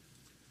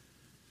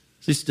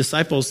 These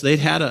disciples, they'd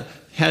had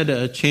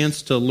a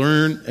chance to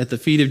learn at the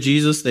feet of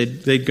Jesus.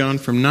 They'd gone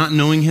from not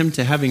knowing him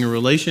to having a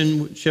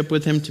relationship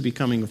with him, to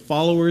becoming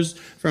followers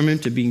from him,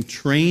 to being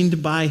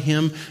trained by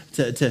him,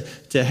 to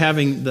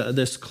having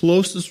this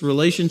closest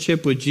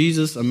relationship with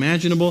Jesus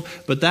imaginable.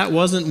 But that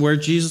wasn't where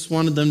Jesus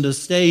wanted them to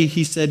stay.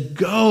 He said,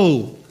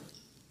 go.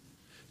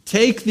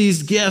 Take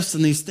these gifts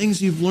and these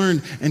things you've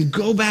learned and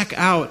go back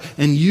out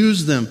and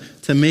use them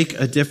to make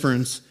a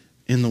difference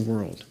in the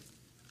world.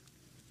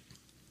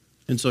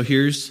 And so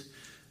here's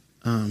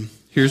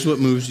what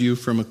moves you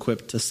from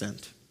equipped to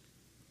sent.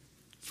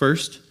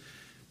 First,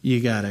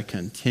 you got to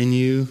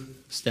continue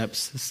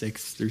steps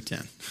 6 through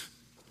 10.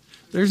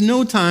 There's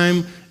no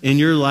time in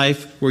your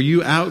life where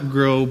you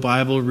outgrow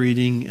Bible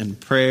reading and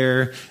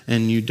prayer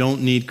and you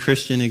don't need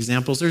Christian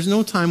examples. There's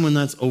no time when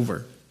that's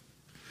over.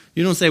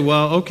 You don't say,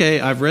 well, okay,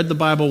 I've read the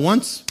Bible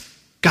once,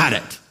 got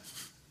it.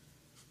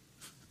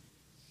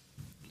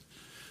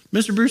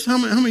 Mr. Bruce, how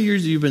many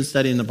years have you been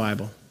studying the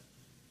Bible?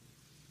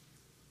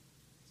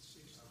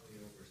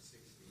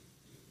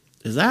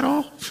 Is that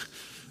all?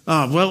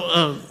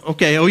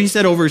 Okay. Oh, he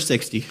said over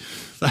 60.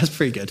 That's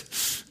pretty good.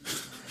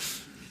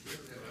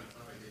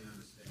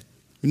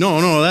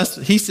 No,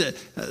 he said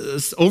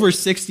over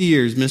 60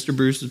 years Mr.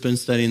 Bruce has been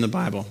studying the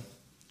Bible.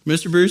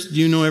 Mr. Bruce, do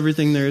you know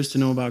everything there is to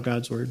know about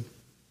God's Word?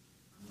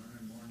 I'm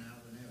learning more now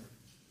than ever.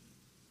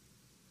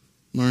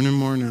 Learning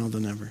more now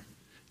than ever.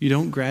 You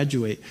don't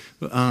graduate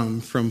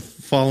from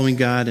following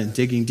God and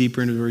digging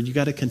deeper into the Word. You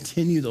got to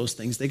continue those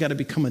things. They got to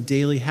become a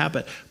daily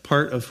habit,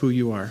 part of who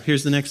you are.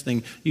 Here's the next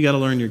thing. You got to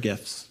learn your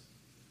gifts.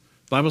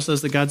 The Bible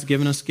says that God's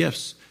given us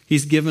gifts.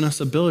 He's given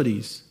us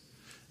abilities.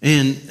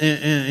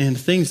 and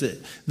things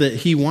that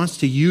he wants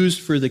to use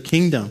for the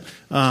kingdom.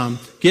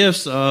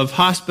 Gifts of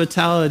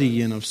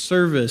hospitality and of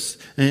service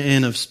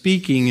and of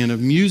speaking and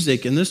of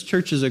music. And this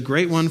church is a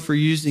great one for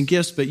using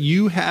gifts, but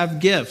you have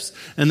gifts.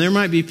 And there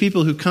might be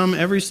people who come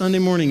every Sunday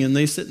morning and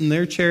they sit in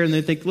their chair and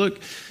they think, look,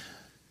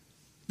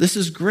 this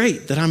is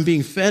great that I'm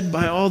being fed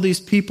by all these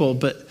people,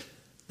 but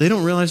they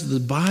don't realize that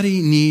the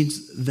body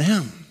needs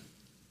them.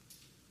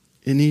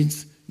 It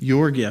needs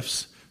your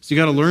gifts. So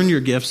you got to learn your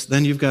gifts,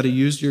 then you've got to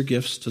use your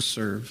gifts to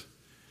serve.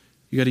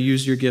 You got to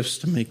use your gifts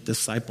to make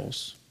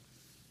disciples.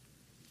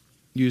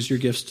 Use your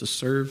gifts to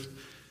serve.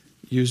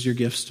 Use your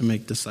gifts to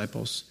make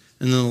disciples.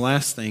 And then the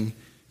last thing,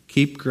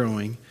 keep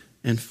growing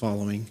and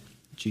following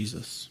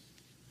Jesus.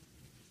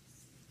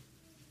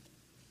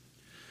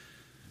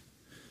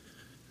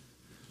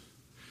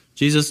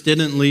 Jesus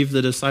didn't leave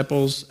the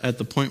disciples at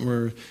the point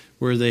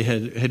where they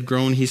had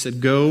grown. He said,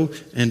 go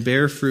and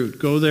bear fruit.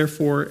 Go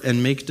therefore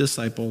and make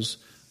disciples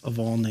of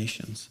all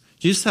nations.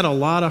 Jesus had a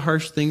lot of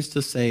harsh things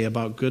to say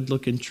about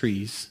good-looking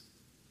trees.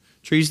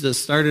 Trees that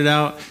started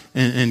out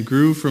and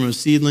grew from a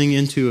seedling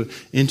into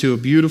a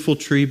beautiful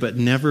tree but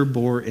never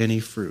bore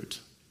any fruit.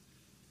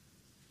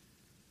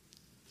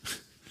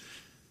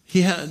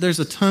 There's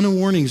a ton of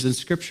warnings in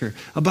Scripture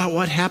about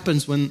what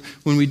happens when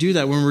we do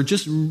that, when we're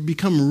just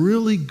become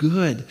really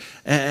good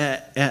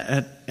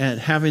at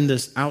having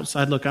this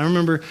outside look. I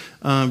remember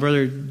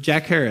Brother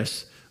Jack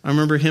Harris. I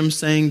remember him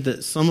saying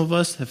that some of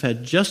us have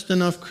had just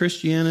enough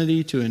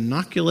Christianity to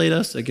inoculate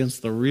us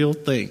against the real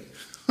thing.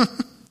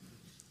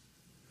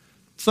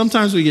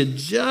 Sometimes we get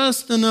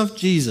just enough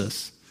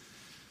Jesus,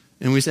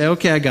 and we say,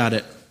 okay, I got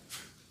it.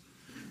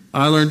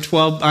 I learned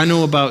 12. I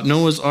know about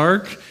Noah's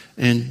Ark,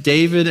 and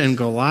David and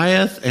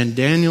Goliath, and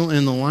Daniel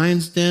in the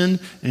lion's den,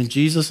 and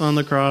Jesus on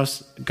the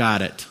cross.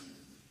 Got it.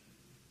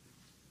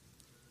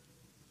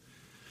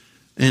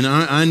 And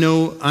I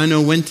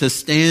know when to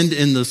stand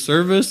in the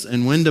service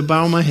and when to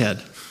bow my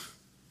head.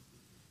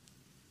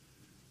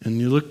 And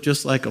you look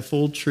just like a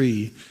full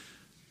tree,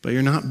 but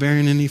you're not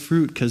bearing any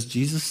fruit because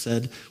Jesus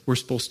said we're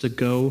supposed to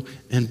go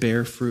and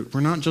bear fruit.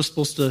 We're not just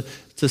supposed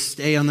to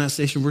stay on that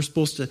station. We're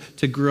supposed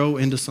to grow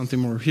into something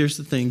more. Here's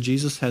the thing.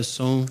 Jesus has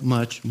so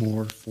much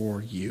more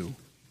for you.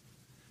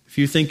 If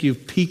you think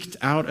you've peaked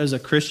out as a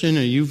Christian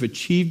or you've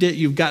achieved it,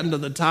 you've gotten to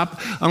the top,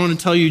 I want to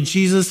tell you,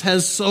 Jesus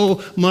has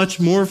so much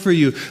more for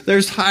you.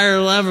 There's higher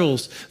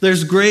levels.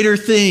 There's greater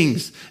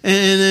things.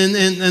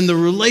 And the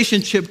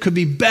relationship could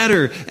be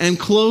better and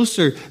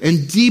closer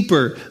and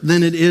deeper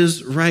than it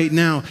is right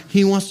now.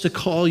 He wants to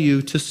call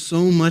you to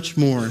so much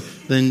more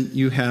than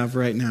you have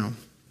right now.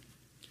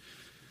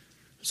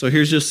 So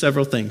here's just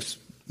several things.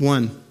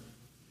 1,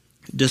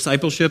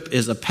 discipleship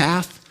is a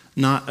path,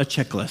 not a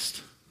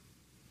checklist.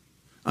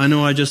 I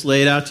know I just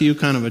laid out to you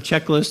kind of a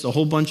checklist, a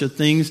whole bunch of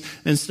things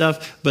and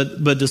stuff,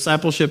 but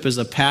discipleship is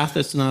a path,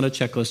 it's not a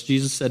checklist.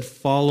 Jesus said,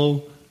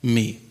 follow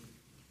me.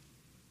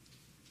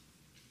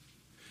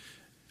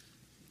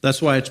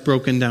 That's why it's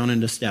broken down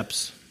into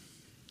steps.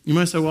 You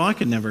might say, well, I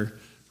could never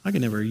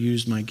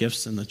use my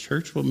gifts in the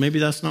church. Well, maybe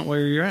that's not where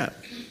you're at.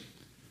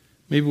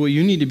 Maybe what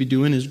you need to be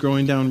doing is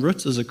growing down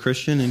roots as a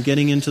Christian and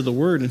getting into the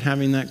Word and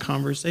having that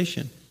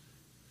conversation.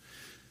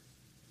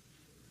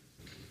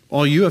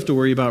 All you have to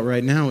worry about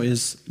right now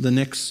is the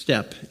next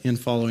step in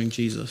following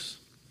Jesus.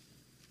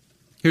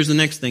 Here's the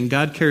next thing.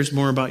 God cares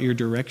more about your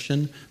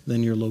direction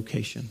than your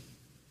location.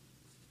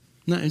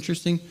 Isn't that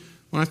interesting?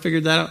 When I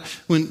figured that out,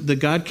 when the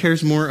God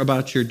cares more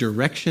about your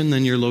direction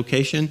than your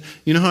location.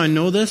 You know how I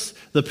know this?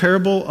 The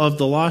parable of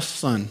the lost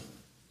son.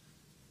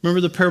 Remember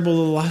the parable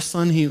of the lost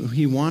son?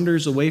 He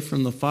wanders away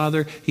from the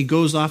father. He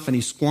goes off and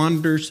he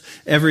squanders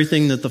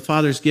everything that the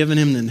father's given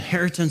him, the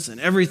inheritance and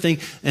everything.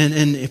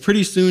 And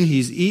pretty soon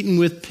he's eaten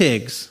with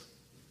pigs.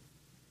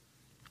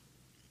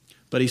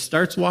 But he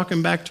starts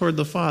walking back toward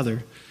the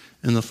father,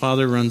 and the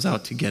father runs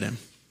out to get him.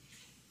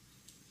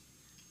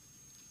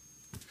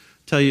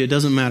 Tell you, it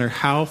doesn't matter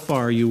how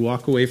far you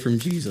walk away from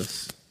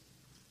Jesus.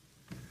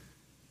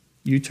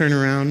 You turn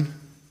around,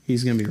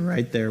 he's going to be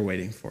right there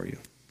waiting for you.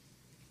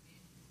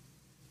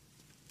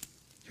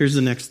 Here's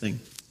the next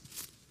thing.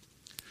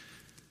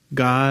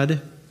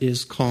 God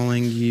is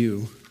calling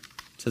you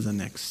to the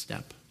next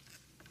step.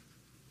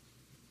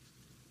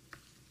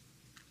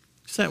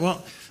 You say,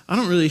 well, I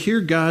don't really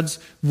hear God's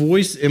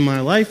voice in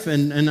my life,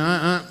 and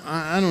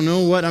I don't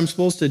know what I'm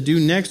supposed to do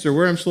next or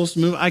where I'm supposed to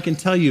move. I can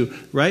tell you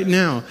right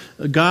now,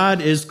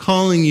 God is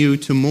calling you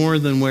to more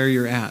than where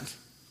you're at.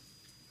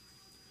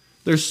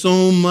 There's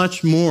so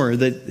much more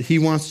that he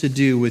wants to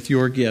do with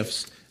your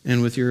gifts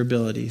and with your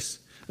abilities.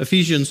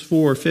 Ephesians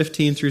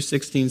 4:15 through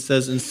 16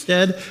 says,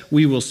 instead,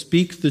 we will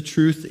speak the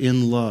truth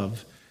in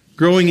love,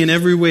 growing in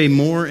every way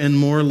more and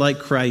more like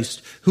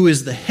Christ, who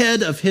is the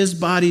head of his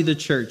body, the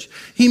church.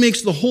 He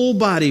makes the whole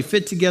body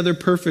fit together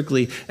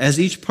perfectly as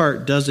each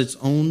part does its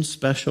own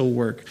special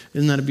work.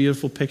 Isn't that a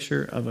beautiful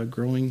picture of a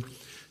growing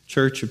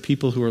church of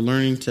people who are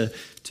learning to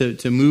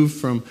move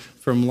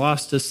from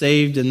lost to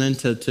saved, and then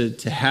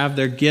to have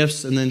their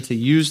gifts, and then to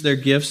use their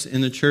gifts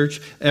in the church.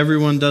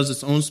 Everyone does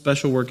its own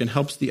special work and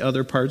helps the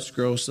other parts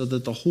grow so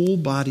that the whole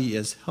body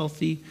is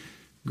healthy,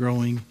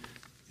 growing,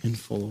 and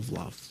full of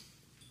love.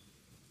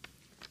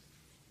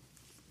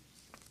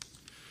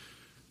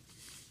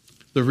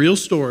 The real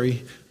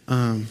story,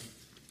 the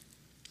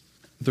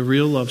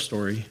real love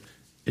story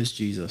is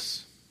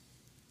Jesus.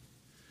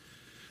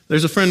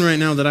 There's a friend right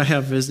now that I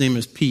have. His name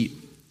is Pete.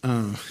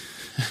 I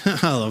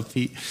love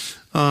Pete.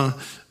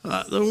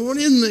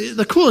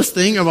 The coolest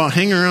thing about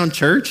hanging around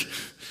church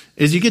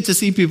is you get to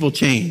see people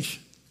change.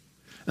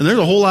 And there's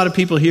a whole lot of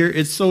people here.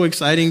 It's so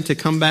exciting to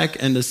come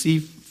back and to see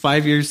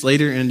 5 years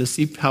later and to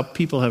see how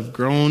people have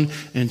grown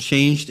and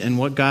changed and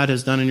what God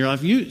has done in your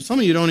life. Some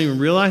of you don't even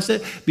realize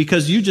it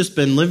because you've just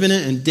been living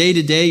it, and day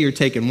to day you're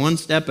taking one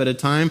step at a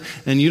time,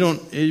 and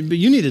but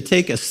you need to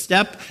take a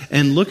step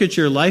and look at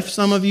your life,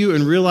 some of you,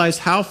 and realize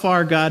how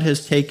far God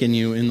has taken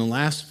you in the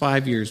last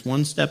 5 years,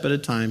 one step at a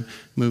time,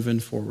 moving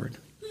forward.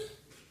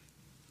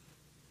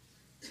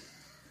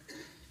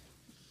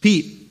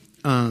 Pete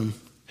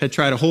had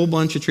tried a whole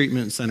bunch of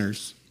treatment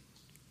centers.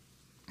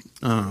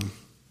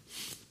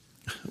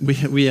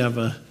 We have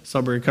a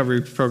sober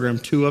recovery program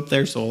 2 up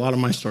there, so a lot of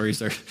my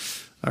stories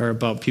are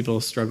about people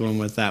struggling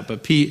with that.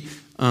 But Pete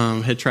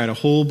had tried a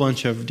whole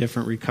bunch of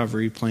different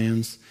recovery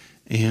plans,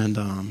 and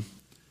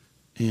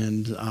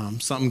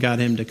something got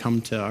him to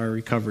come to our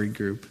recovery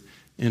group.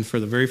 And for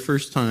the very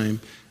first time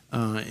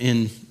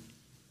in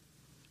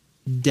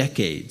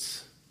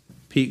decades,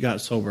 Pete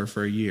got sober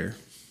for a year.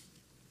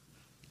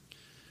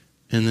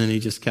 And then he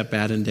just kept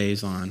adding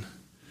days on.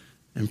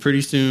 And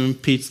pretty soon,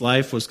 Pete's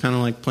life was kind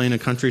of like playing a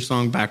country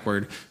song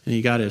backward. And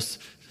he got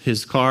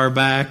his car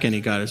back, and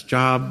he got his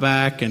job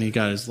back, and he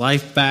got his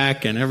life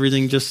back, and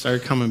everything just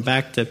started coming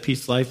back to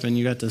Pete's life, and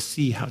you got to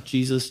see how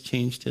Jesus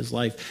changed his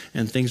life,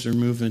 and things are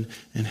moving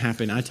and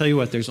happening. I tell you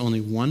what, there's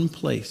only one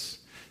place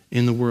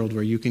in the world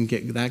where you can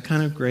get that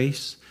kind of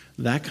grace,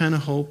 that kind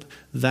of hope,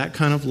 that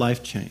kind of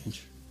life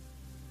change,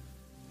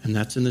 and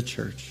that's in the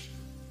church.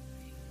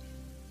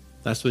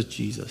 That's with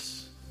Jesus.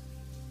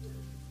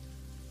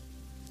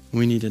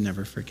 We need to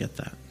never forget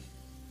that.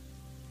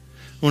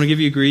 I want to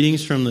give you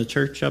greetings from the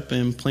church up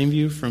in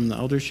Plainview, from the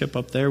eldership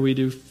up there. We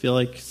do feel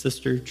like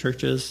sister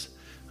churches.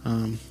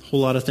 Whole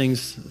lot of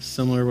things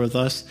similar with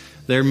us.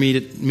 They're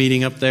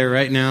meeting up there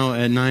right now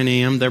at 9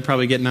 a.m. They're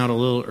probably getting out a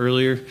little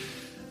earlier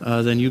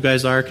than you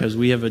guys are because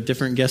we have a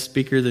different guest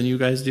speaker than you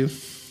guys do.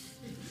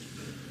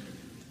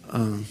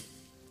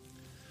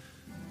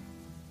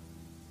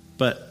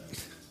 But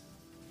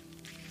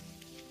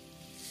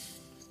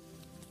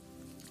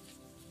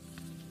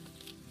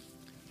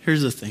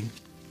here's the thing.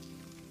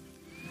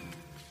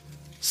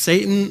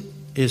 Satan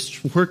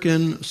is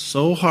working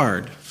so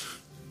hard.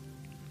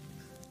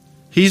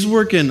 He's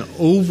working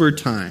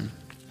overtime.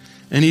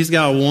 And he's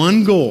got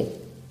one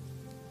goal: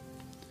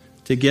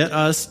 to get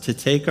us to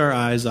take our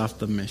eyes off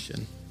the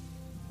mission.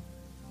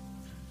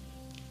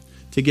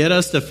 To get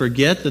us to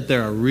forget that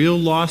there are real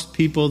lost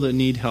people that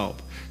need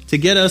help. To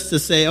get us to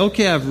say,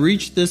 okay, I've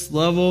reached this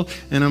level,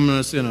 and I'm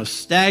going to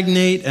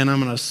stagnate, and I'm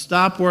going to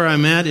stop where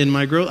I'm at in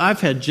my growth. I've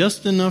had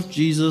just enough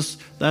Jesus.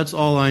 That's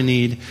all I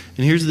need.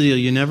 And here's the deal.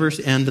 You never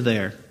end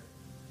there.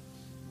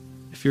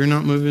 If you're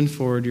not moving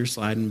forward, you're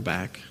sliding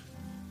back.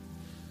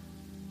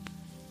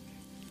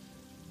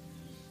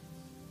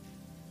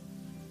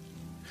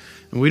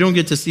 And we don't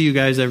get to see you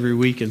guys every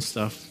week and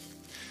stuff.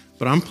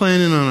 But I'm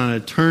planning on an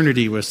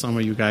eternity with some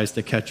of you guys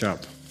to catch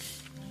up.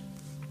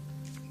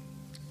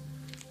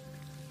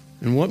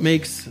 And what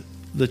makes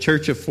the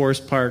Church of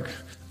Forest Park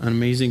an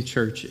amazing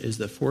church is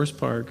that Forest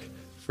Park,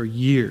 for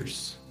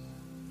years,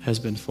 has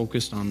been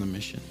focused on the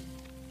mission.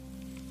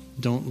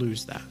 Don't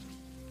lose that.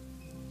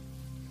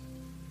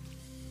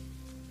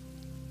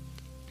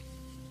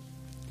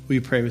 Will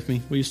you pray with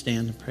me? Will you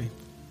stand and pray?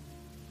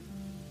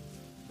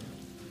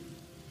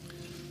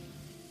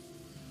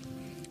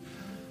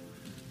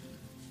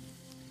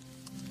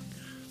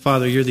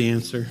 Father, you're the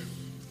answer.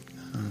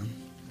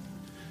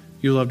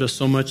 You loved us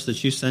so much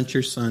that you sent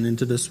your Son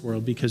into this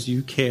world because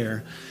you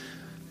care.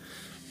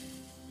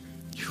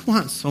 You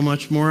want so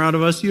much more out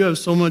of us. You have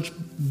so much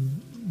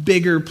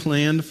bigger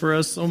planned for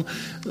us.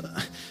 Father,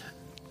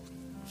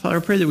 I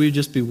pray that we would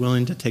just be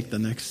willing to take the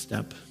next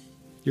step.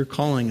 You're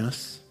calling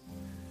us.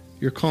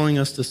 You're calling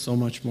us to so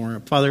much more.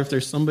 Father, if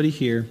there's somebody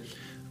here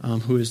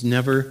who has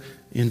never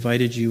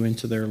invited you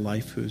into their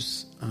life,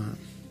 who's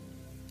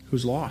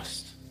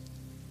lost,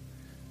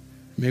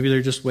 maybe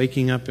they're just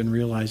waking up and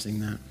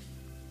realizing that.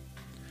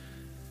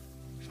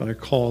 Father,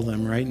 call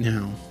them right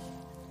now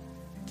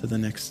to the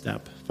next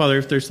step. Father,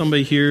 if there's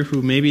somebody here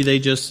who maybe they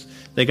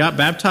got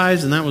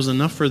baptized and that was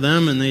enough for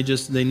them, and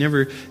they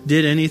never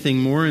did anything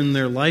more in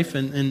their life,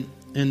 and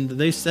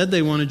they said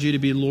they wanted you to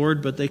be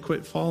Lord, but they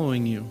quit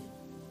following you.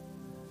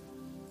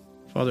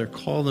 Father,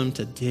 call them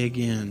to dig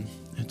in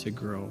and to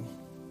grow.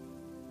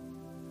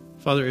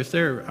 Father, if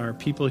there are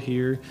people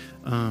here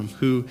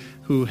who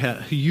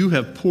you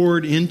have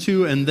poured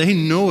into and they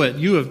know it,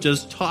 you have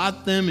just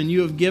taught them and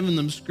you have given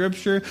them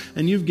scripture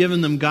and you've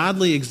given them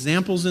godly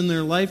examples in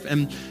their life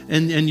and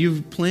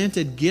you've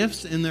planted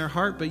gifts in their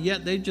heart, but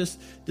yet they just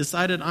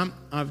decided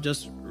I've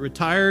just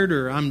retired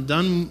or I'm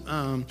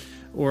done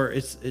or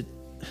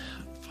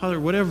Father,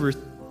 whatever,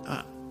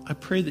 I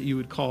pray that you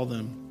would call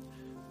them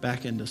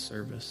back into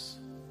service.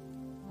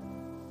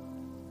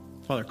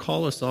 Father,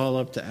 call us all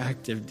up to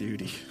active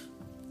duty.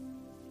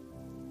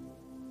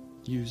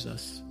 Use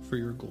us for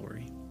your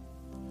glory.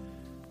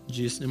 In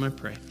Jesus' name I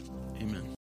pray. Amen.